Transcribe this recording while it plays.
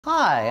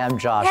Hi, I'm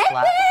Josh. Hey,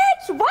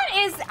 bitch! What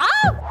is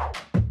up?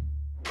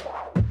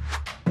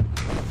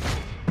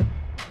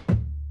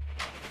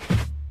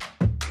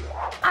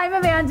 I'm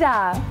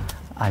Amanda.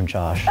 I'm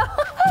Josh.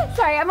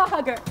 Sorry, I'm a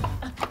hugger.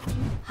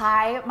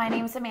 Hi, my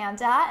name's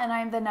Amanda, and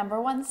I'm the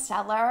 #1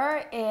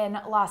 seller in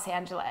Los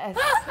Angeles.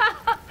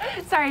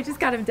 Sorry, I just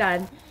got him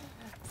done.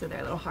 So they're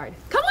a little hard.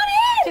 Come on in!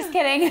 Just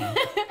kidding.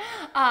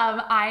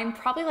 I'm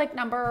probably like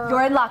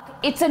You're in luck.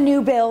 It's a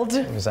new build.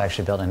 It was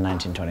actually built in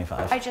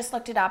 1925. I just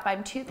looked it up.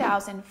 I'm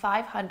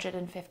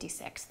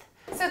 2,556th.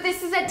 So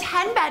this is a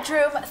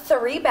 10-bedroom,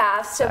 3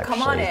 baths, so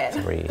come on in.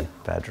 3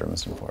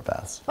 bedrooms and 4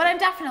 baths. But I'm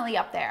definitely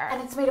up there.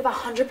 And it's made of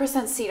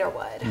 100% cedar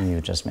wood. You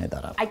just made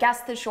that up. I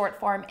guess the short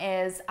form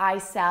is I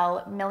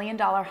sell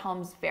million-dollar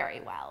homes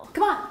very well.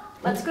 Come on,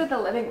 let's go to the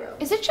living room.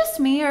 Is it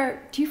just me,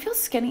 or do you feel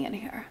skinny in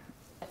here?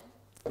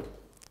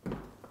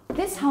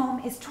 This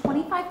home is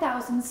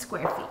 25,000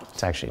 square feet.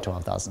 It's actually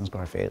 12,000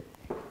 square feet.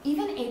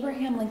 Even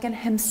Abraham Lincoln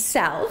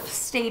himself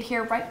stayed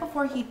here right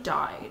before he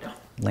died.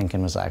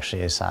 Lincoln was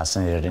actually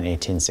assassinated in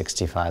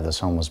 1865. This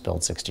home was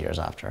built 60 years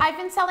after. I've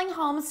been selling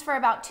homes for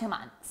about 2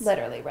 months.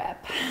 Literally,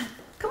 rip.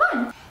 Come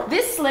on.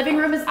 This living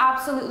room is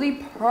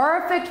absolutely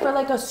perfect for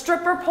like a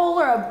stripper pole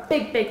or a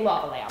big, big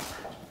lava lamp.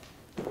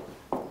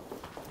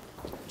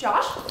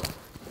 Josh?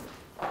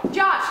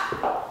 Josh!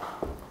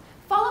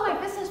 Follow my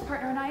business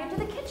partner and I into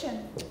the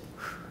kitchen.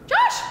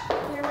 Josh!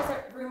 There was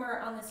a rumor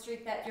on the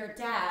street that your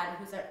dad,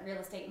 who's a real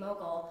estate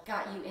mogul,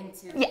 got you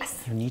into...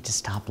 Yes. You need to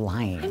stop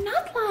lying. I'm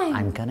not lying.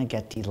 I'm gonna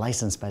get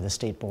delicensed by the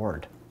state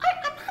board.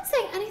 I'm not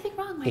saying anything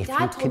wrong. My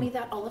dad told me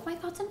that all of my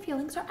thoughts and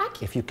feelings are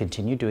accurate. If you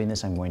continue doing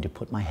this, I'm going to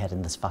put my head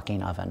in this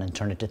fucking oven and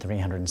turn it to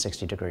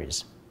 360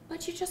 degrees.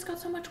 But you just got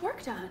so much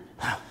work done.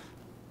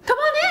 Come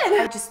on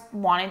in! I just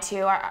wanted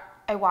to.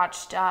 I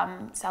watched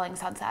Selling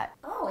Sunset.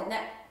 Oh, and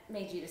that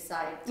made you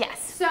decide.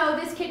 Yes. So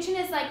this kitchen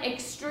is like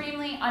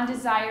extremely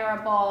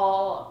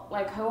undesirable.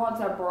 Like, who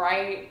wants a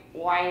bright,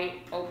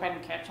 white, open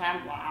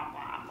kitchen? Blah,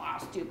 blah, blah.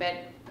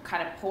 Stupid.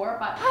 Kind of poor,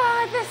 but...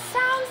 the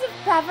sounds of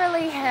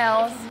Beverly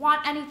Hills.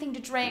 Want anything to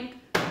drink?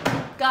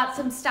 Got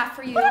some stuff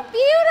for you. What a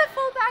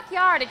beautiful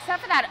backyard,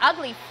 except for that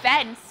ugly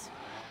fence.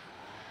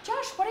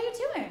 Josh, what are you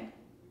doing?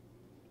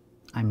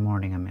 I'm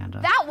mourning, Amanda.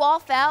 That wall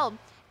fell.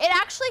 It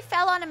actually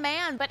fell on a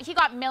man, but he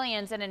got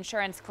millions in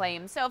insurance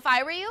claims. So if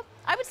I were you,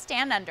 I would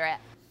stand under it.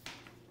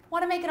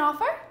 Want to make an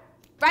offer?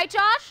 Right,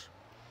 Josh?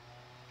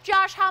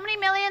 Josh, how many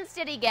millions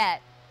did he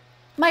get?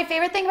 My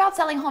favorite thing about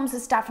selling homes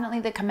is definitely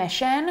the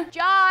commission.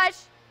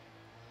 Josh!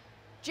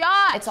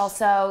 Josh! It's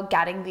also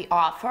getting the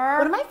offer.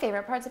 One of my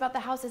favorite parts about the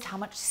house is how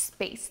much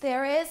space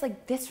there is.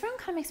 Like, this room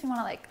kind of makes me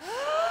want to like,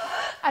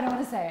 I don't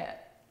want to say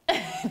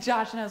it.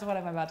 Josh knows what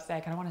I'm about to say.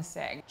 I kind of want to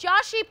sing.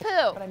 Joshy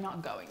poo! But I'm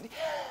not going to.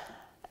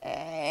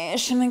 You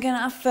should make an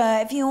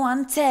offer if you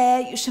want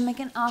it. You should make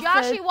an offer.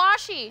 Joshy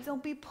washy!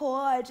 Don't be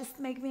poor, just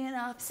make me an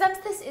offer. Since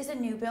this is a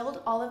new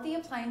build, all of the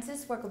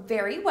appliances work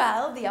very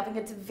well. The oven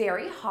gets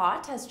very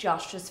hot, as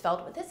Josh just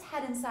felt with his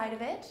head inside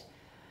of it.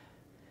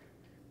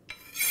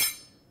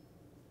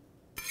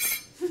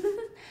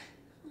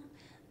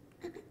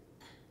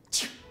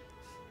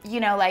 You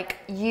know, like,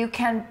 you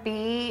can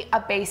be a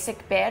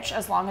basic bitch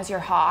as long as you're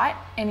hot,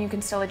 and you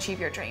can still achieve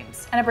your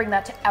dreams. And I bring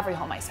that to every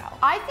home I sell.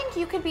 I think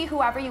you could be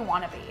whoever you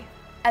want to be.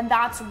 And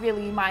that's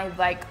really my,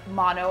 like,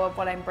 motto of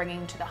what I'm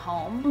bringing to the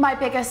home. My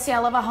biggest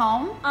sale of a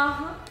home,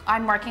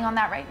 I'm working on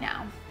that right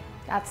now.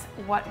 That's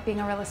what being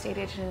a real estate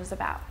agent is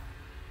about.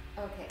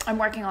 Okay. I'm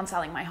working on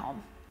selling my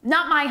home.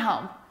 Not my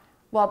home.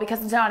 Well,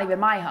 because it's not even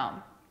my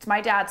home. It's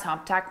my dad's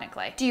home,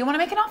 technically. Do you want to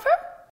make an offer?